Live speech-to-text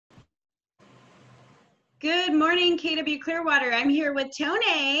Good morning, KW Clearwater. I'm here with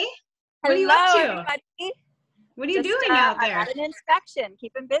Toni. What are you up Hello, to? everybody. What are you Just doing out I'm there? at an inspection,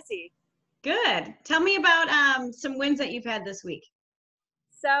 keeping busy. Good. Tell me about some wins that you've had this week.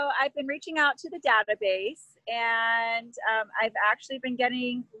 So I've been reaching out to the database, and I've actually been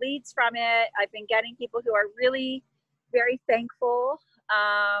getting leads from it. I've been getting people who are really very thankful.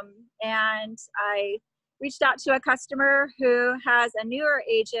 And I reached out to a customer who has a newer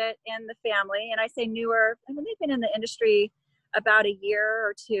agent in the family. And I say newer, I mean, they've been in the industry about a year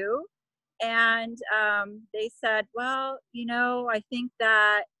or two. And they said, well, I think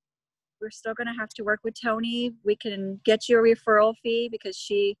that we're still going to have to work with Toni. We can get you a referral fee because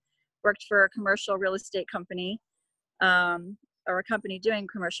she worked for a commercial real estate company, or a company doing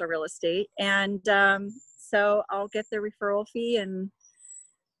commercial real estate. And so I'll get the referral fee and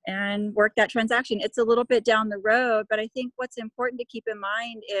work that transaction. It's a little bit down the road, but I think what's important to keep in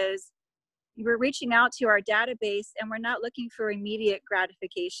mind is we're reaching out to our database and we're not looking for immediate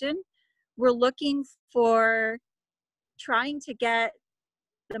gratification. We're looking for trying to get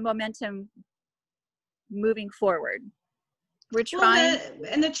the momentum moving forward. We're trying.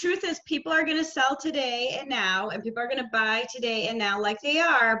 And the truth is people are going to sell today and now, and people are going to buy today and now like they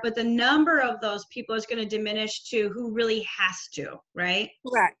are, but the number of those people is going to diminish to who really has to, right?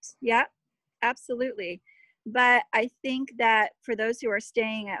 Correct. Yeah, absolutely. But I think that for those who are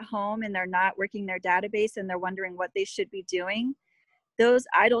staying at home and they're not working their database and they're wondering what they should be doing, those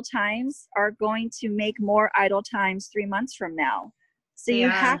idle times are going to make more idle times 3 months from now. So you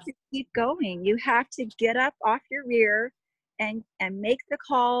have to keep going. You have to get up off your rear and make the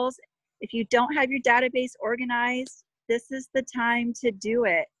calls. If you don't have your database organized, this is the time to do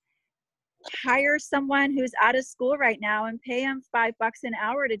it. Hire someone who's out of school right now and pay them $5 an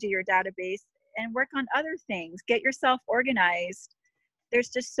hour to do your database and work on other things. Get yourself organized. There's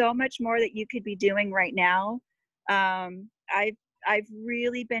just so much more that you could be doing right now. I've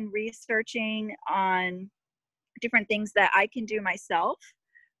really been researching on different things that I can do myself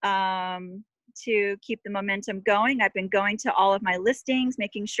to keep the momentum going. I've been going to all of my listings,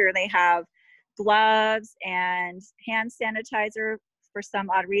 making sure they have gloves and hand sanitizer. For some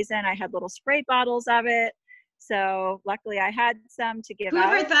odd reason, I had little spray bottles of it. So luckily I had some to give out.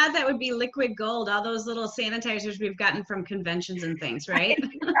 Whoever thought that would be liquid gold, all those little sanitizers we've gotten from conventions and things, right?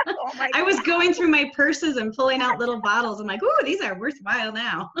 Oh my I was going through my purses and pulling out little bottles. I'm like, ooh, these are worthwhile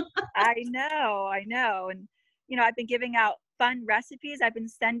now. I know. And, I've been giving out fun recipes. I've been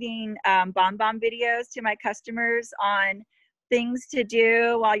sending bonbon videos to my customers on things to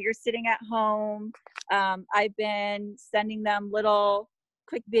do while you're sitting at home. I've been sending them little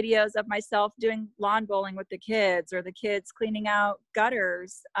quick videos of myself doing lawn bowling with the kids or the kids cleaning out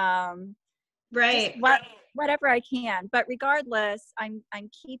gutters. Right. Whatever I can. But regardless, I'm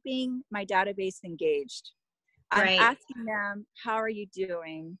keeping my database engaged. I'm asking them, how are you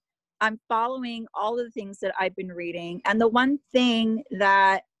doing? I'm following all of the things that I've been reading. And the one thing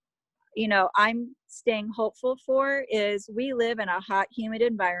that, I'm staying hopeful for is we live in a hot, humid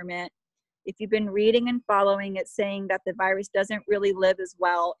environment. If you've been reading and following, it's saying that the virus doesn't really live as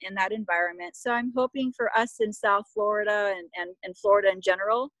well in that environment. So I'm hoping for us in South Florida and Florida in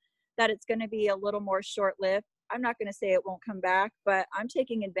general, that it's going to be a little more short-lived. I'm not going to say it won't come back, but I'm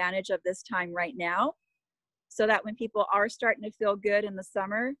taking advantage of this time right now so that when people are starting to feel good in the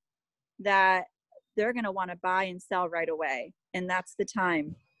summer, that they're going to want to buy and sell right away. And that's the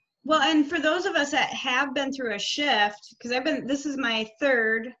time. Well, and for those of us that have been through a shift, because this is my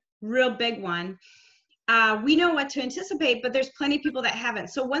third real big one, we know what to anticipate, but there's plenty of people that haven't.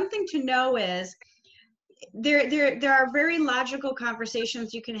 So one thing to know is there are very logical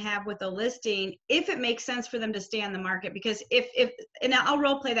conversations you can have with a listing if it makes sense for them to stay on the market. Because and I'll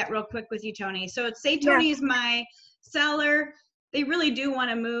role play that real quick with you, Toni. So say Toni is my seller. They really do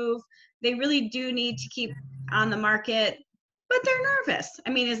want to move. They really do need to keep on the market, but they're nervous. I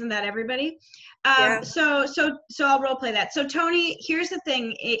mean, isn't that everybody? So I'll role play that. So Toni, here's the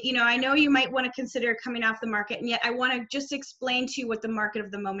thing. I know you might want to consider coming off the market, and yet I want to just explain to you what the market of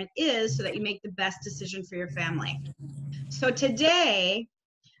the moment is so that you make the best decision for your family. So today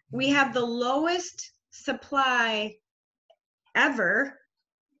we have the lowest supply ever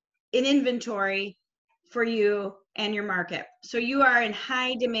in inventory for you and your market. So you are in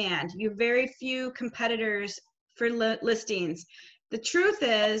high demand. You have very few competitors for listings. The truth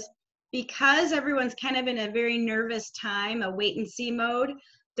is, because everyone's kind of in a very nervous time, a wait and see mode,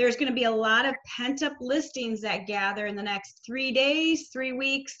 there's going to be a lot of pent up listings that gather in the next 3 days, 3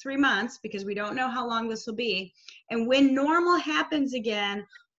 weeks, 3 months, because we don't know how long this will be. And when normal happens again,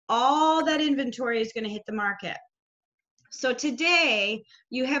 all that inventory is going to hit the market. So today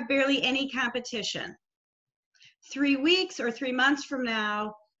you have barely any competition. 3 weeks or 3 months from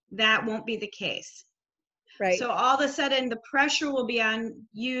now, that won't be the case. Right. So all of a sudden the pressure will be on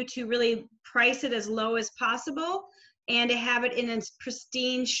you to really price it as low as possible and to have it in as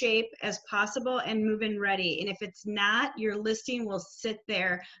pristine shape as possible and move in ready. And if it's not, your listing will sit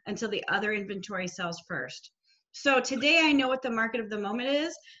there until the other inventory sells first. So today I know what the market of the moment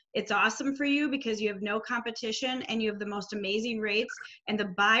is. It's awesome for you because you have no competition and you have the most amazing rates. And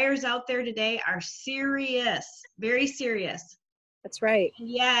the buyers out there today are serious, very serious. That's right. And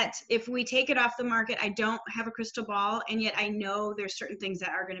yet, if we take it off the market, I don't have a crystal ball, and yet I know there's certain things that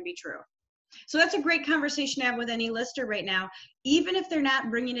are going to be true. So that's a great conversation to have with any lister right now. Even if they're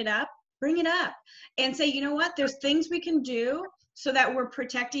not bringing it up, bring it up and say, you know what, there's things we can do so that we're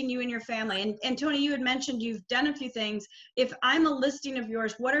protecting you and your family. And Toni, you had mentioned you've done a few things. If I'm a listing of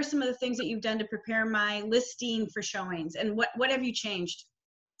yours, what are some of the things that you've done to prepare my listing for showings? And what have you changed?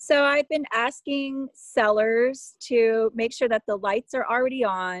 So I've been asking sellers to make sure that the lights are already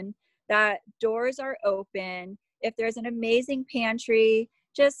on, that doors are open. If there's an amazing pantry,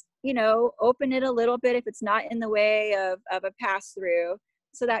 just, you know, open it a little bit if it's not in the way of a pass through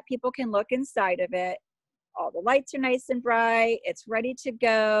so that people can look inside of it. All the lights are nice and bright. It's ready to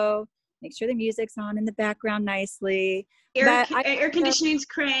go. Make sure the music's on in the background nicely. Air conditioning's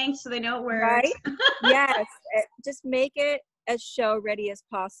cranked so they know it works. Right? Yes. Just make it as show ready as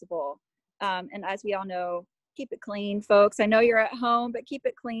possible. And as we all know, keep it clean, folks. I know you're at home, but keep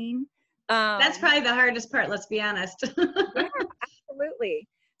it clean. That's probably the hardest part, let's be honest. Yeah, absolutely.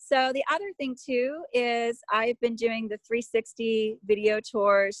 So the other thing too is I've been doing the 360 video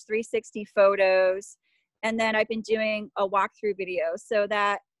tours, 360 photos, and then I've been doing a walkthrough video so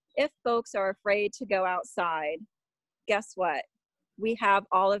that if folks are afraid to go outside, guess what? We have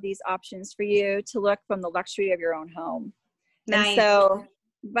all of these options for you to look from the luxury of your own home. Nice. And so,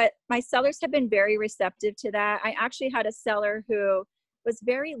 but my sellers have been very receptive to that. I actually had a seller who was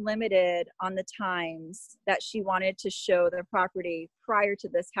very limited on the times that she wanted to show the property prior to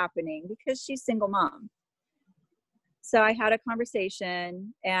this happening because she's single mom. So I had a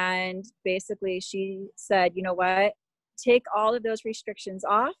conversation and basically she said, you know what, take all of those restrictions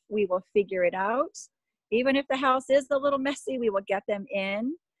off. We will figure it out. Even if the house is a little messy, we will get them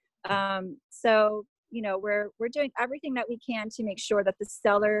in. So, you know, we're doing everything that we can to make sure that the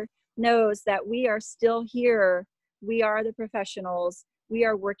seller knows that we are still here. We are the professionals. We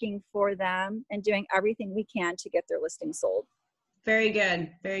are working for them and doing everything we can to get their listing sold. Very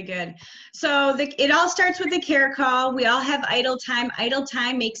good. Very good. So it all starts with the care call. We all have idle time. Idle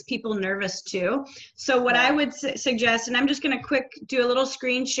time makes people nervous too. So what I would suggest, and I'm just going to do a little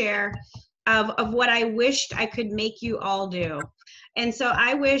screen share of what I wished I could make you all do. And so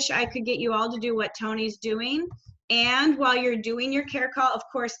I wish I could get you all to do what Toni's doing. And while you're doing your care call, of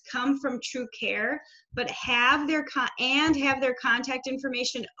course, come from True Care, but have their contact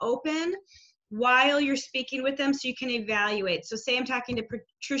information open while you're speaking with them so you can evaluate. So say I'm talking to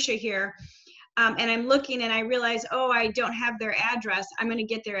Patricia here, and I'm looking and I realize, oh, I don't have their address. I'm going to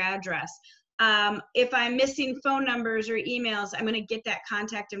get their address. If I'm missing phone numbers or emails, I'm going to get that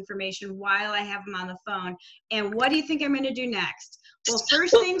contact information while I have them on the phone. And what do you think I'm going to do next? Well,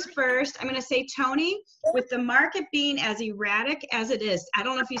 first things first, I'm going to say, Toni, with the market being as erratic as it is, I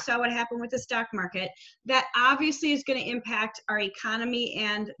don't know if you saw what happened with the stock market, that obviously is going to impact our economy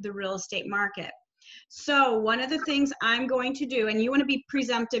and the real estate market. So one of the things I'm going to do, and you want to be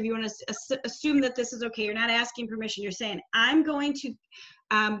presumptive, you want to assume that this is okay, you're not asking permission, you're saying, I'm going to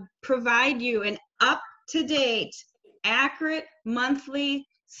provide you an up-to-date, accurate monthly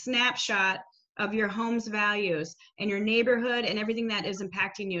snapshot of your home's values and your neighborhood and everything that is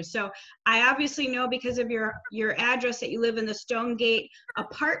impacting you. So I obviously know because of your address that you live in the Stonegate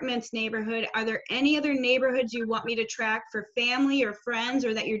Apartments neighborhood. Are there any other neighborhoods you want me to track for family or friends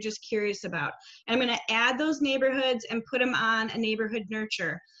or that you're just curious about? And I'm going to add those neighborhoods and put them on a neighborhood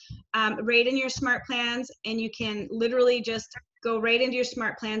nurture. Right in your smart plans, and you can literally just go right into your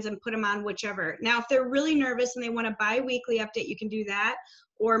smart plans and put them on whichever. Now, if they're really nervous and they want a bi-weekly update, you can do that,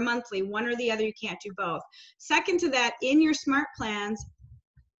 or monthly, one or the other, you can't do both. Second to that, in your smart plans,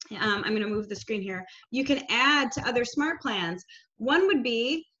 I'm going to move the screen here, you can add to other smart plans. One would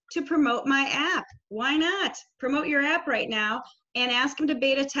be to promote my app. Why not? Promote your app right now and ask them to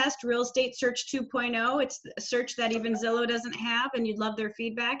beta test Real Estate Search 2.0. It's a search that even Zillow doesn't have, and you'd love their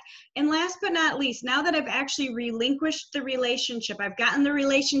feedback. And last but not least, now that I've actually relinquished the relationship, I've gotten the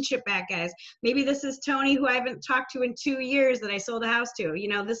relationship back, guys. Maybe this is Toni, who I haven't talked to in 2 years that I sold a house to. You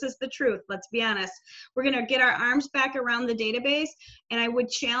know, this is the truth. Let's be honest. We're going to get our arms back around the database, and I would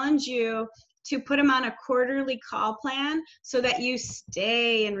challenge you to put them on a quarterly call plan so that you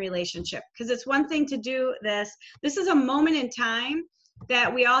stay in relationship. Because it's one thing to do this. This is a moment in time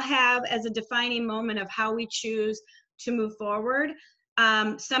that we all have as a defining moment of how we choose to move forward.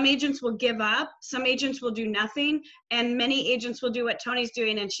 Some agents will give up, some agents will do nothing, and many agents will do what Toni's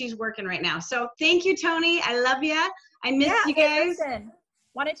doing, and she's working right now. So thank you, Toni. I love you. I miss you guys. Listen,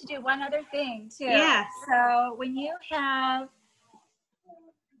 wanted to do one other thing too. Yeah. So when you have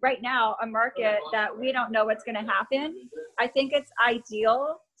right now a market that we don't know what's going to happen, I think it's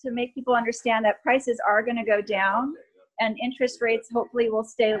ideal to make people understand that prices are going to go down and interest rates hopefully will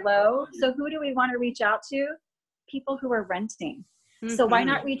stay low. So who do we want to reach out to? People who are renting. So why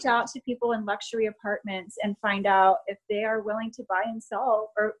not reach out to people in luxury apartments and find out if they are willing to buy and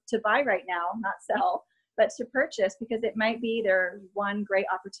sell, or to buy right now, not sell, but to purchase, because it might be their one great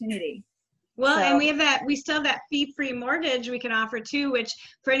opportunity. Well, and we still have that fee-free mortgage we can offer too, which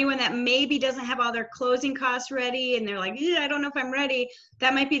for anyone that maybe doesn't have all their closing costs ready and they're like, I don't know if I'm ready,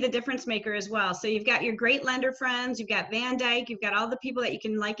 that might be the difference maker as well. So you've got your great lender friends, you've got Van Dyke, you've got all the people that you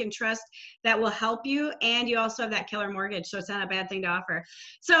can like and trust that will help you, and you also have that killer mortgage, so it's not a bad thing to offer.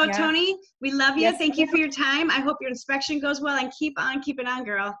 So Toni, we love you. Thank you for your time. I hope your inspection goes well, and keep on keeping on,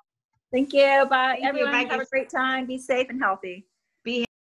 girl. Thank you. Bye, everyone. Have a great time. Be safe and healthy.